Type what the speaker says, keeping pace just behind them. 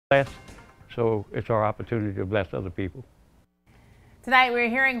blessed, so it's our opportunity to bless other people. Tonight, we're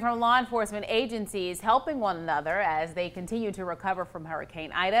hearing from law enforcement agencies helping one another as they continue to recover from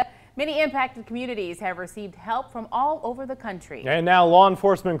Hurricane Ida. Many impacted communities have received help from all over the country. And now law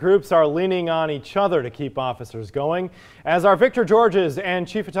enforcement groups are leaning on each other to keep officers going. As our Victor Georges and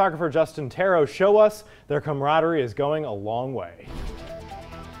chief photographer Justin Taro show us, their camaraderie is going a long way.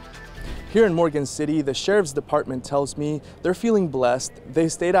 Here in Morgan City, the Sheriff's Department tells me they're feeling blessed. They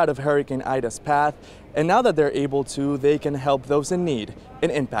stayed out of Hurricane Ida's path, and now that they're able to, they can help those in need in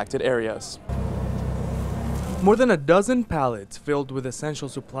impacted areas. More than a dozen pallets filled with essential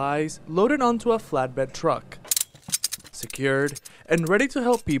supplies loaded onto a flatbed truck, secured and ready to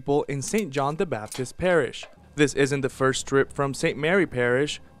help people in St. John the Baptist Parish. This isn't the first trip from St. Mary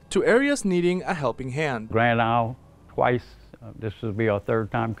Parish to areas needing a helping hand. Grand Isle twice. This will be our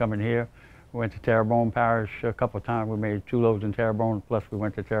third time coming here. We went to Terrebonne Parish a couple of times. We made 2 loads in Terrebonne, plus we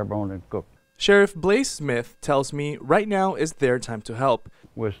went to Terrebonne and cooked. Sheriff Blaze Smith tells me right now is their time to help.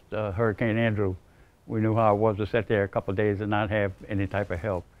 With Hurricane Andrew, we knew how it was to sit there a couple of days and not have any type of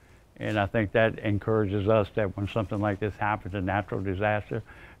help. And I think that encourages us that when something like this happens, a natural disaster,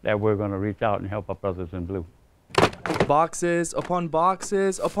 that we're going to reach out and help our brothers in blue. Boxes upon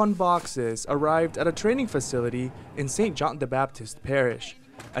boxes upon boxes arrived at a training facility in St. John the Baptist Parish,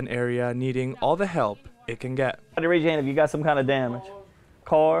 an area needing all the help it can get. Raise your hand if you got some kind of damage.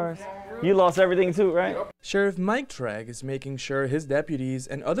 Cars, you lost everything too, right? Sheriff Mike Treg is making sure his deputies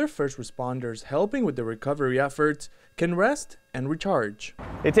and other first responders helping with the recovery efforts can rest and recharge.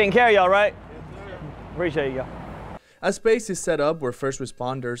 They taking care of y'all, right? Appreciate y'all. A space is set up where first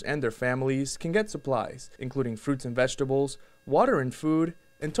responders and their families can get supplies, including fruits and vegetables, water and food,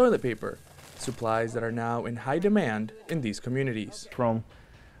 and toilet paper. Supplies that are now in high demand in these communities. From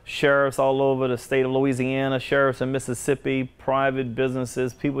sheriffs all over the state of Louisiana, sheriffs in Mississippi, private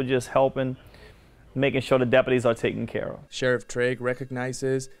businesses, people just helping, making sure the deputies are taken care of. Sheriff Treg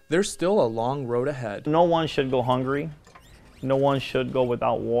recognizes there's still a long road ahead. No one should go hungry. No one should go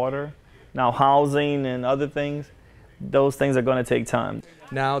without water. Now, housing and other things, those things are going to take time.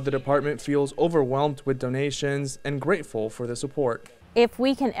 Now the department feels overwhelmed with donations and grateful for the support. If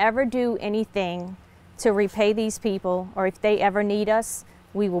we can ever do anything to repay these people, or if they ever need us,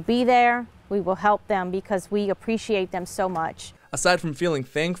 we will be there, we will help them because we appreciate them so much. Aside from feeling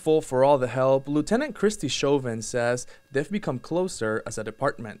thankful for all the help, Lieutenant Christy Chauvin says they've become closer as a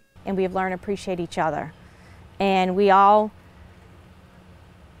department. And we have learned to appreciate each other. And we all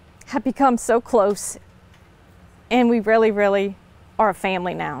have become so close. And we really, really are a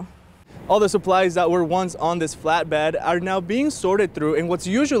family now. All the supplies that were once on this flatbed are now being sorted through in what's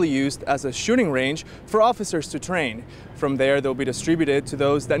usually used as a shooting range for officers to train. From there, they'll be distributed to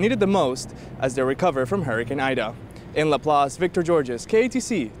those that need it the most as they recover from Hurricane Ida. In La Place, Victor Georges,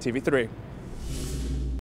 KATC TV3.